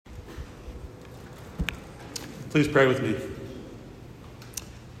Please pray with me.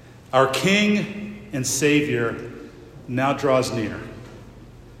 Our King and Savior now draws near.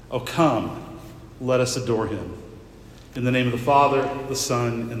 Oh, come, let us adore him. In the name of the Father, the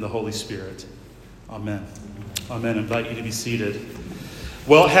Son, and the Holy Spirit. Amen. Amen. I invite you to be seated.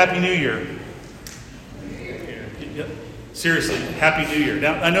 Well, Happy New Year. Seriously, Happy New Year.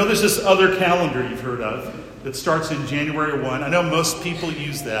 Now, I know there's this other calendar you've heard of that starts in January 1. I know most people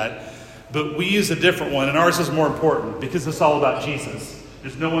use that, but we use a different one, and ours is more important because it's all about Jesus.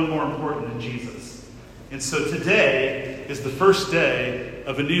 There's no one more important than Jesus. And so today is the first day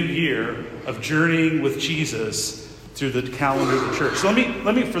of a new year of journeying with Jesus through the calendar of the church. So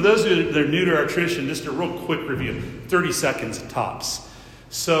let me, for those of you that are new to our tradition, just a real quick review, 30 seconds tops.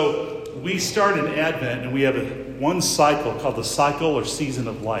 So we start in Advent, and we have one cycle called the cycle or season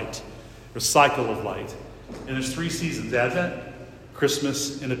of light, or cycle of light. And there's 3 seasons: Advent,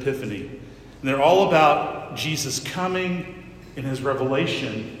 Christmas, and Epiphany. And they're all about Jesus coming in his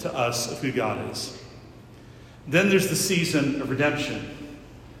revelation to us of who God is. Then there's the season of redemption.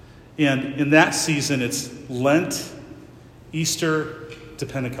 And in that season, it's Lent, Easter to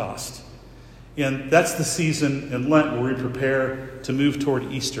Pentecost. And that's the season in Lent where we prepare to move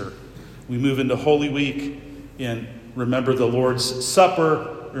toward Easter. We move into Holy Week and remember the Lord's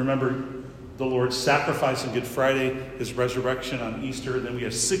Supper, remember the Lord's sacrifice on Good Friday, his resurrection on Easter. Then we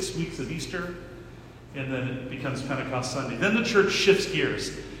have 6 weeks of Easter, and then it becomes Pentecost Sunday. Then the church shifts gears,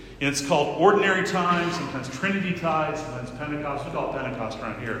 and it's called Ordinary Time, sometimes Trinity Tide, sometimes Pentecost. We call it Pentecost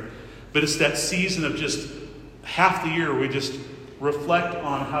around here. But it's that season of just half the year we just reflect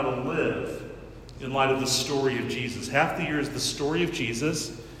on how to live in light of the story of Jesus. Half the year is the story of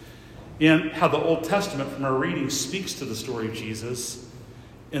Jesus and how the Old Testament from our reading speaks to the story of Jesus.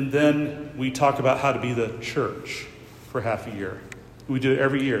 And then we talk about how to be the church for half a year. We do it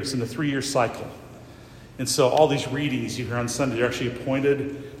every year. It's in a 3-year cycle. And so all these readings you hear on Sunday, they're actually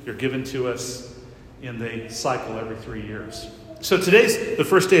appointed, they're given to us, and they cycle every 3 years. So today's the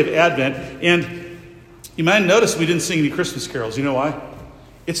first day of Advent, and you might notice we didn't sing any Christmas carols. You know why?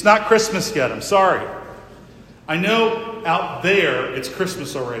 It's not Christmas yet. I'm sorry. I know out there it's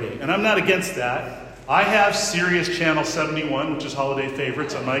Christmas already, and I'm not against that. I have Sirius Channel 71, which is holiday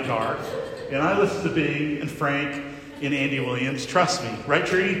favorites, on my car, and I listen to Bing and Frank and Andy Williams. Trust me, right,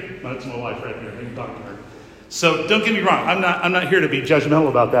 Trudy? That's my wife right here. You can talk to her. So don't get me wrong. I'm not here to be judgmental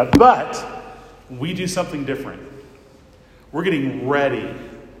about that, but we do something different. We're getting ready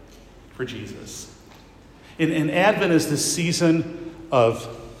for Jesus. And Advent is this season of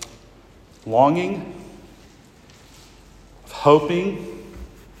longing, of hoping,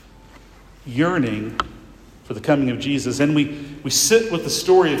 yearning for the coming of Jesus. And we sit with the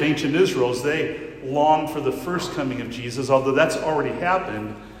story of ancient Israel as they long for the first coming of Jesus, although that's already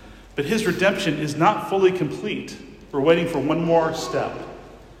happened. But his redemption is not fully complete. We're waiting for one more step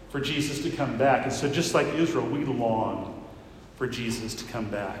for Jesus to come back. And so just like Israel, we long for Jesus to come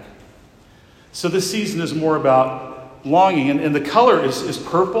back. So this season is more about longing, and the color is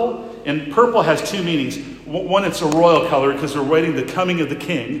purple, and purple has 2 meanings. One, it's a royal color because we're waiting the coming of the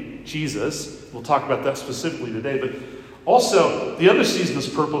King, Jesus. We'll talk about that specifically today, but also the other season is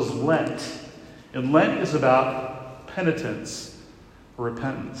purple is Lent, and Lent is about penitence or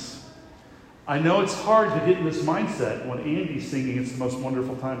repentance. I know it's hard to get in this mindset when Andy's singing it's the most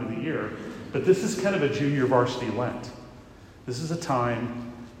wonderful time of the year, but this is kind of a junior varsity Lent. This is a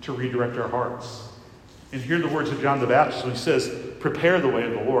time to redirect our hearts. And hear the words of John the Baptist when he says, prepare the way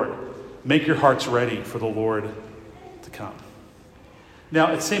of the Lord. Make your hearts ready for the Lord to come. Now,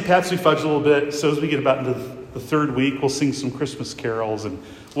 at St. Pat's, we fudge a little bit. So as we get about into the 3rd week, we'll sing some Christmas carols and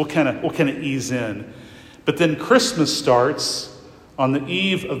we'll kind of ease in. But then Christmas starts on the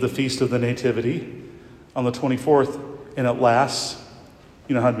eve of the Feast of the Nativity on the 24th, and it lasts.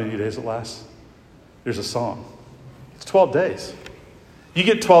 You know how many days it lasts? There's a song. It's 12 days. You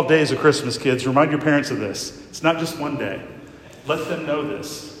get 12 days of Christmas, kids. Remind your parents of this. It's not just one day. Let them know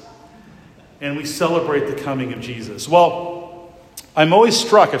this. And we celebrate the coming of Jesus. Well, I'm always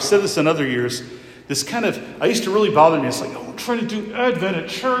struck, I've said this in other years, I used to really bother me. It's like, oh, we're trying to do Advent at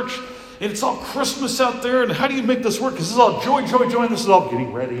church, and it's all Christmas out there, and how do you make this work? Because this is all joy, joy, joy, and this is all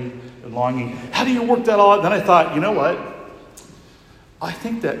getting ready and longing. How do you work that all out? Then I thought, you know what? I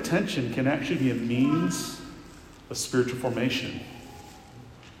think that tension can actually be a means of spiritual formation.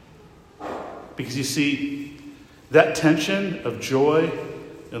 Because you see, that tension of joy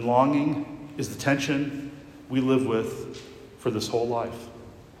and longing is the tension we live with for this whole life.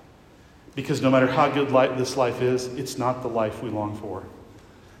 Because no matter how good this life is, it's not the life we long for.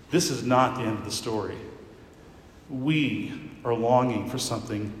 This is not the end of the story. We are longing for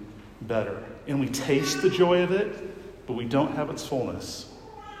something better. And we taste the joy of it, but we don't have its fullness.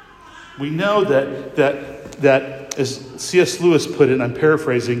 We know that as C.S. Lewis put it, and I'm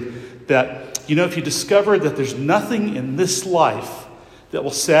paraphrasing, that, if you discover that there's nothing in this life that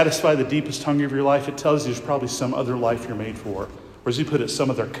will satisfy the deepest hunger of your life, it tells you there's probably some other life you're made for. Or as he put it, some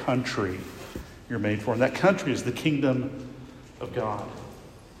other country you're made for. And that country is the kingdom of God.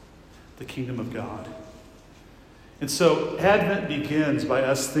 The kingdom of God. And so Advent begins by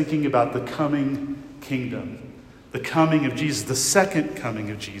us thinking about the coming kingdom. The coming of Jesus, the second coming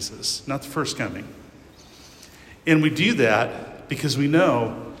of Jesus, not the first coming. And we do that because we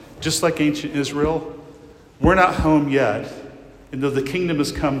know, just like ancient Israel, we're not home yet. And though the kingdom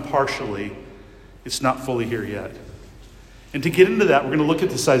has come partially, it's not fully here yet. And to get into that, we're going to look at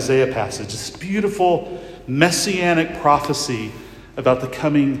this Isaiah passage, this beautiful messianic prophecy about the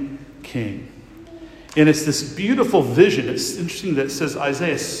coming king. And it's this beautiful vision. It's interesting that it says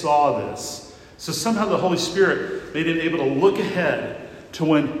Isaiah saw this. So somehow the Holy Spirit made him able to look ahead to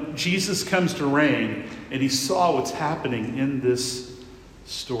when Jesus comes to reign, and he saw what's happening in this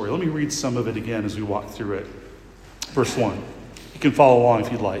story. Let me read some of it again as we walk through it. Verse 1. You can follow along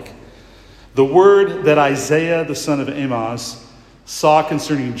if you'd like. The word that Isaiah, the son of Amoz, saw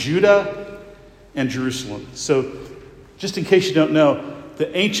concerning Judah and Jerusalem. So, just in case you don't know,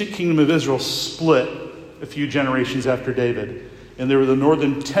 the ancient kingdom of Israel split a few generations after David. And there were the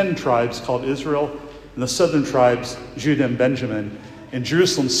northern 10 tribes called Israel, and the southern tribes, Judah and Benjamin. And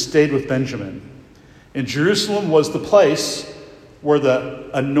Jerusalem stayed with Benjamin. And Jerusalem was the place where the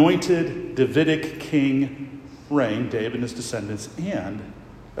anointed Davidic king reigned, David and his descendants, and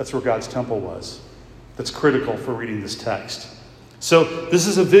that's where God's temple was. That's critical for reading this text. So this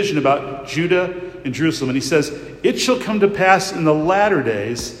is a vision about Judah and Jerusalem. And he says, "It shall come to pass in the latter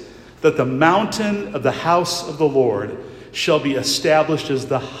days that the mountain of the house of the Lord shall be established as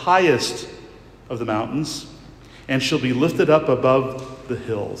the highest of the mountains and shall be lifted up above the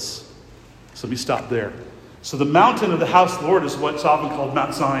hills." So let me stop there. So the mountain of the house of the Lord is what's often called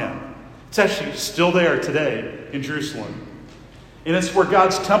Mount Zion. It's actually still there today in Jerusalem. And it's where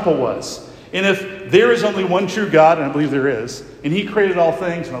God's temple was. And if there is only one true God, and I believe there is, and he created all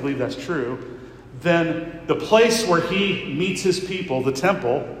things, and I believe that's true, then the place where he meets his people, the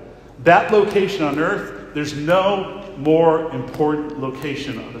temple, that location on earth, there's no more important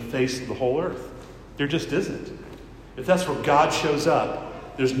location on the face of the whole earth. There just isn't. If that's where God shows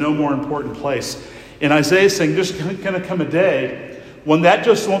up, there's no more important place. And Isaiah is saying there's going to come a day when that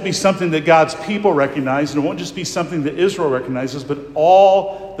just won't be something that God's people recognize, and it won't just be something that Israel recognizes, but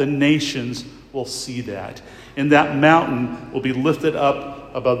all the nations will see that. And that mountain will be lifted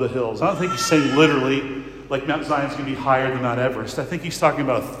up above the hills. I don't think he's saying literally, like Mount Zion's going to be higher than Mount Everest. I think he's talking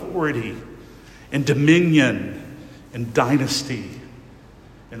about authority and dominion and dynasty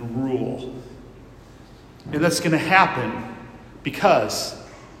and rule. And that's going to happen because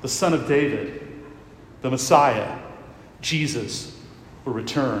the Son of David, the Messiah, Jesus, will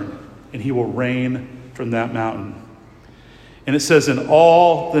return, and he will reign from that mountain. And it says, "And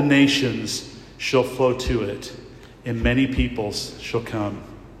all the nations shall flow to it, and many peoples shall come."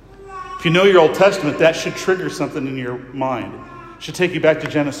 If you know your Old Testament, that should trigger something in your mind. It should take you back to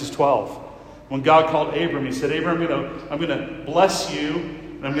Genesis 12. When God called Abram, he said, "Abram, I'm going to bless you,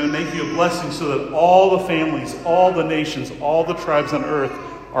 and I'm going to make you a blessing so that all the families, all the nations, all the tribes on earth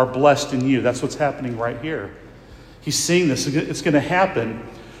are blessed in you." That's what's happening right here. He's seeing this. It's going to happen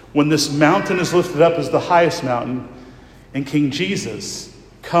when this mountain is lifted up as the highest mountain, and King Jesus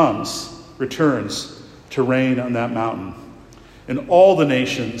comes, returns to reign on that mountain. And all the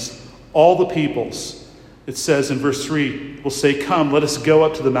nations, all the peoples, it says in verse 3, will say, "Come, let us go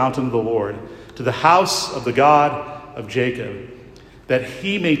up to the mountain of the Lord, to the house of the God of Jacob, that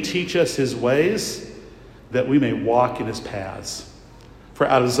he may teach us his ways, that we may walk in his paths. For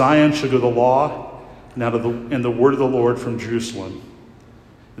out of Zion shall go the law, and the word of the Lord from Jerusalem."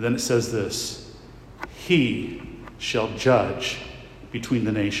 And then it says this, "He shall judge between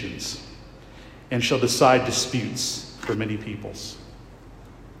the nations, and shall decide disputes for many peoples."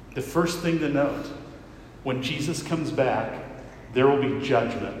 The first thing to note, when Jesus comes back, there will be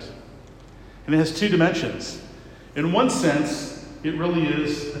judgment. And it has two dimensions. In one sense, it really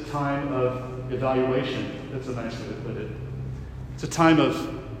is a time of evaluation. That's a nice way to put it. It's a time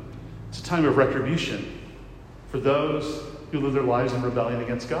of retribution for those who live their lives in rebellion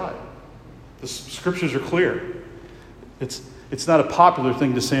against God. The scriptures are clear. It's not a popular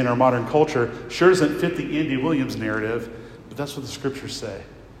thing to say in our modern culture. Sure doesn't fit the Andy Williams narrative, but that's what the scriptures say.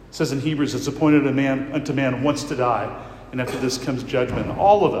 It says in Hebrews, "It's appointed unto man once to die, and after this comes judgment."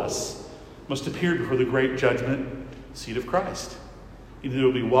 All of us must appear before the great judgment seat of Christ. Either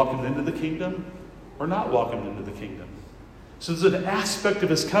you'll be welcomed into the kingdom or not welcomed into the kingdom. So there's an aspect of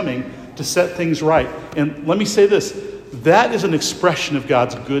his coming to set things right. And let me say this, that is an expression of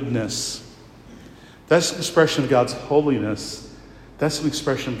God's goodness. That's an expression of God's holiness. That's an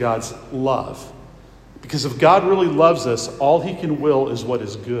expression of God's love. Because if God really loves us, all he can will is what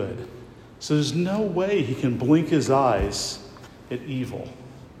is good. So there's no way he can blink his eyes at evil.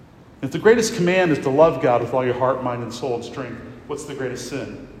 If the greatest command is to love God with all your heart, mind, and soul and strength, what's the greatest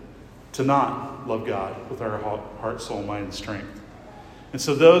sin? To not love God with our heart, soul, mind, and strength. And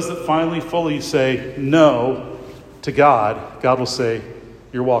so those that finally fully say no to God, God will say,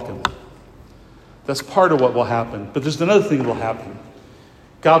 you're welcome. That's part of what will happen. But there's another thing that will happen.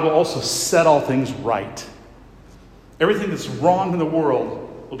 God will also set all things right. Everything that's wrong in the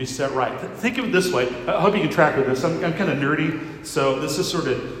world will be set right. Think of it this way. I hope you can track with this. I'm kind of nerdy, so this is sort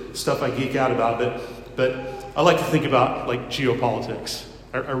of stuff I geek out about. But I like to think about like geopolitics.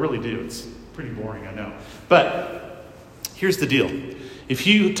 I really do. It's pretty boring, I know. But here's the deal. If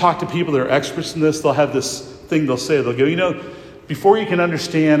you talk to people that are experts in this, they'll have this thing they'll say. They'll go, before you can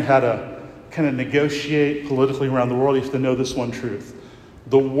understand how to kind of negotiate politically around the world, you have to know this one truth.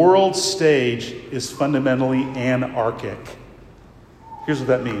 The world stage is fundamentally anarchic. Here's what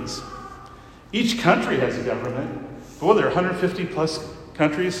that means. Each country has a government. But there are 150 plus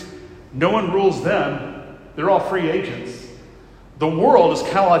countries. No one rules them. They're all free agents. The world is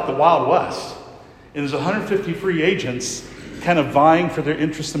kind of like the Wild West. And there's 150 free agents kind of vying for their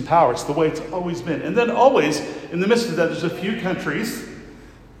interest and power. It's the way it's always been. And then always, in the midst of that, there's a few countries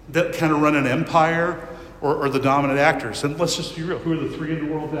that kind of run an empire or the dominant actors. And let's just be real. Who are the three in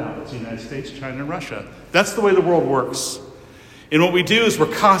the world now? It's the United States, China, and Russia. That's the way the world works. And what we do is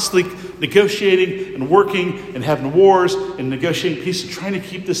we're constantly negotiating and working and having wars and negotiating peace and trying to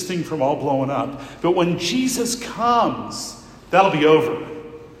keep this thing from all blowing up. But when Jesus comes, that'll be over.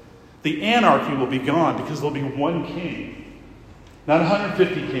 The anarchy will be gone because there'll be one king. Not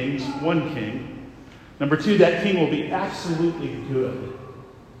 150 kings, one king. Number two, that king will be absolutely good.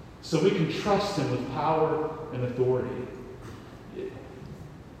 So we can trust him with power and authority.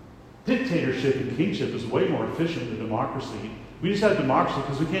 Dictatorship and kingship is way more efficient than democracy. We just have democracy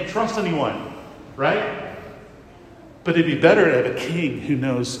because we can't trust anyone, right? But it'd be better to have a king who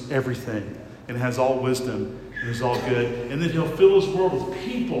knows everything and has all wisdom and is all good. And then he'll fill his world with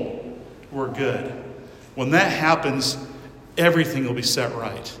people who are good. When that happens, everything will be set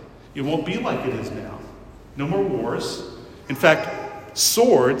right. It won't be like it is now. No more wars. In fact,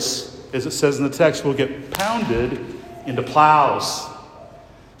 swords, as it says in the text, will get pounded into plows.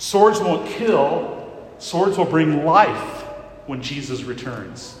 Swords won't kill. Swords will bring life when Jesus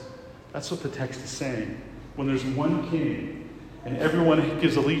returns. That's what the text is saying. When there's one king and everyone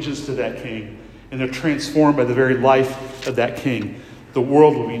gives allegiance to that king and they're transformed by the very life of that king, the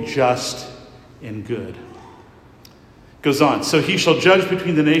world will be just and good. Goes on. So he shall judge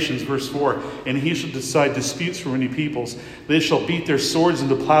between the nations, verse 4, and he shall decide disputes for many peoples. They shall beat their swords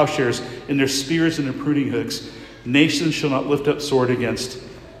into plowshares and their spears into pruning hooks. Nation shall not lift up sword against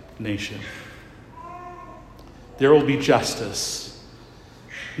nation. There will be justice.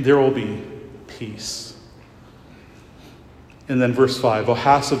 There will be peace. And then verse 5, O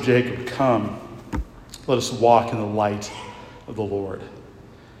house of Jacob, come, let us walk in the light of the Lord.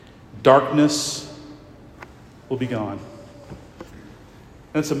 Darkness will be gone.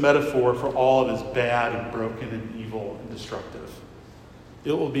 That's a metaphor for all that is bad and broken and evil and destructive.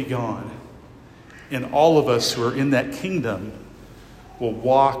 It will be gone. And all of us who are in that kingdom will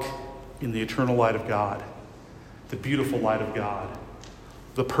walk in the eternal light of God, the beautiful light of God,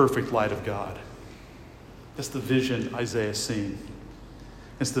 the perfect light of God. That's the vision Isaiah's seeing.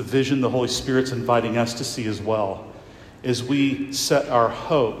 It's the vision the Holy Spirit's inviting us to see as well, as we set our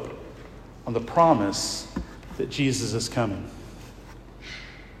hope on the promise that Jesus is coming.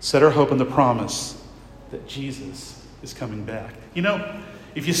 Set our hope on the promise that Jesus is coming back. You know,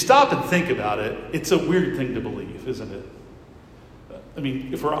 if you stop and think about it, it's a weird thing to believe, isn't it? I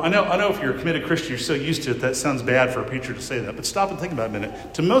mean, I know if you're a committed Christian, you're so used to it, that sounds bad for a preacher to say that. But stop and think about it a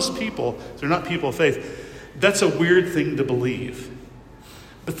minute. To most people, they're not people of faith, that's a weird thing to believe.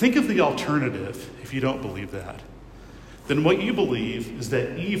 But think of the alternative if you don't believe that. Then what you believe is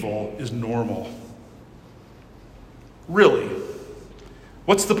that evil is normal. Really.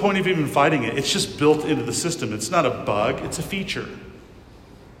 What's the point of even fighting it? It's just built into the system. It's not a bug, it's a feature.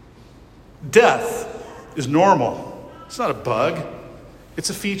 Death is normal. It's not a bug, it's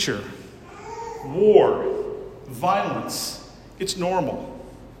a feature. War, violence, it's normal.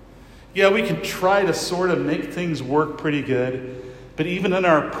 Yeah, we can try to sort of make things work pretty good, but even in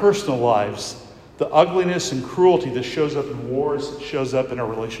our personal lives, the ugliness and cruelty that shows up in wars, shows up in our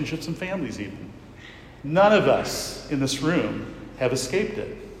relationships and families even. None of us in this room have escaped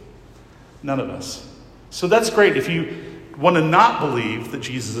it. None of us. So that's great. If you want to not believe that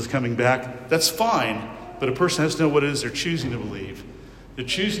Jesus is coming back, that's fine. But a person has to know what it is they're choosing to believe. They're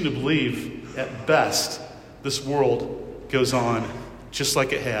choosing to believe, at best, this world goes on just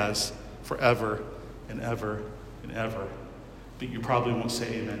like it has forever and ever and ever. But you probably won't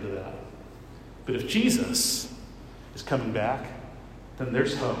say amen to that. But if Jesus is coming back, then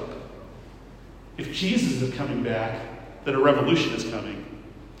there's hope. If Jesus is coming back, then a revolution is coming.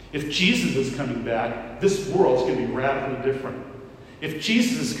 If Jesus is coming back, this world's going to be radically different. If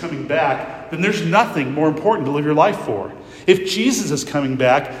Jesus is coming back, then there's nothing more important to live your life for. If Jesus is coming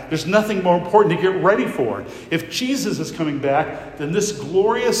back, there's nothing more important to get ready for. If Jesus is coming back, then this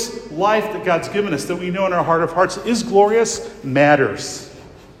glorious life that God's given us, that we know in our heart of hearts is glorious, matters.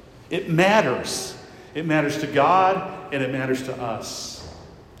 It matters. It matters to God, and it matters to us.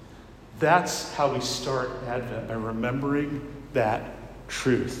 That's how we start Advent, by remembering that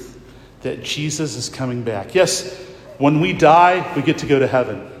truth, that Jesus is coming back. Yes, when we die, we get to go to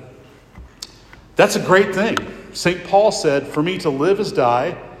heaven. That's a great thing. St. Paul said, for me to live is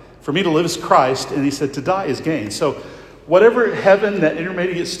die, for me to live is Christ, and he said to die is gain. So whatever heaven, that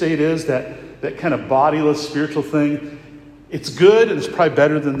intermediate state is, that kind of bodiless spiritual thing, it's good and it's probably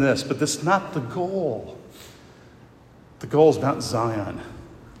better than this, but that's not the goal. The goal is Mount Zion,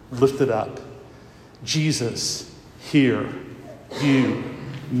 lifted up. Jesus here, you,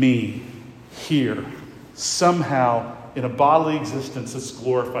 me, here, somehow in a bodily existence that's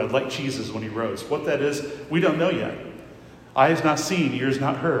glorified, like Jesus when he rose. What that is, we don't know yet. Eye has not seen, ears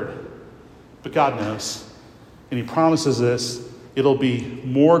not heard, but God knows. And he promises this, it'll be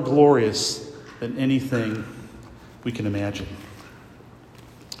more glorious than anything we can imagine.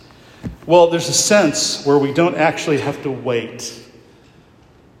 Well, there's a sense where we don't actually have to wait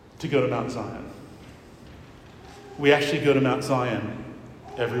to go to Mount Zion. We actually go to Mount Zion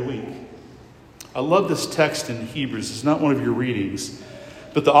every week. I love this text in Hebrews. It's not one of your readings,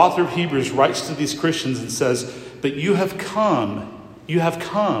 but the author of Hebrews writes to these Christians and says, but you have come,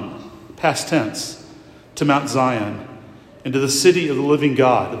 past tense, to Mount Zion and to the city of the living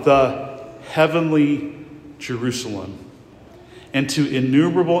God, the heavenly Jerusalem, and to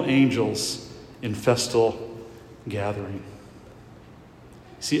innumerable angels in festal gathering.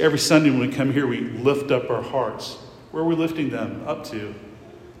 See, every Sunday when we come here, we lift up our hearts. Where are we lifting them up to?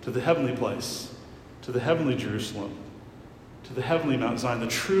 To the heavenly place, to the heavenly Jerusalem, to the heavenly Mount Zion, the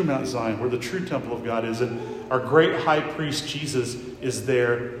true Mount Zion, where the true temple of God is. And our great high priest, Jesus, is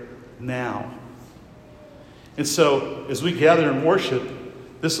there now. And so, as we gather and worship,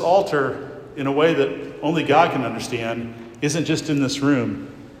 this altar, in a way that only God can understand, isn't just in this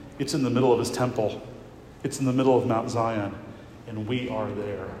room. It's in the middle of his temple. It's in the middle of Mount Zion. And we are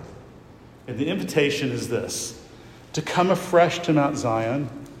there. And the invitation is this: to come afresh to Mount Zion,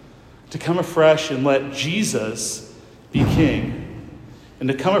 to come afresh and let Jesus be king, and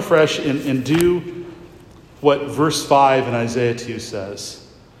to come afresh and do what verse 5 in Isaiah 2 says.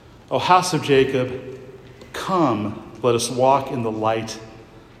 O house of Jacob, come, let us walk in the light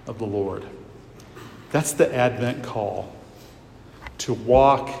of the Lord. That's the Advent call, to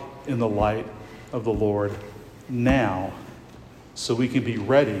walk in the light of the Lord now, so we can be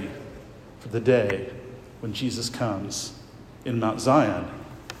ready for the day when Jesus comes. In Mount Zion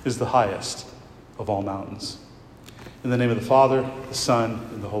is the highest of all mountains. In the name of the Father, the Son,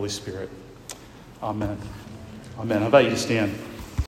 and the Holy Spirit. Amen. Amen. I invite you to stand.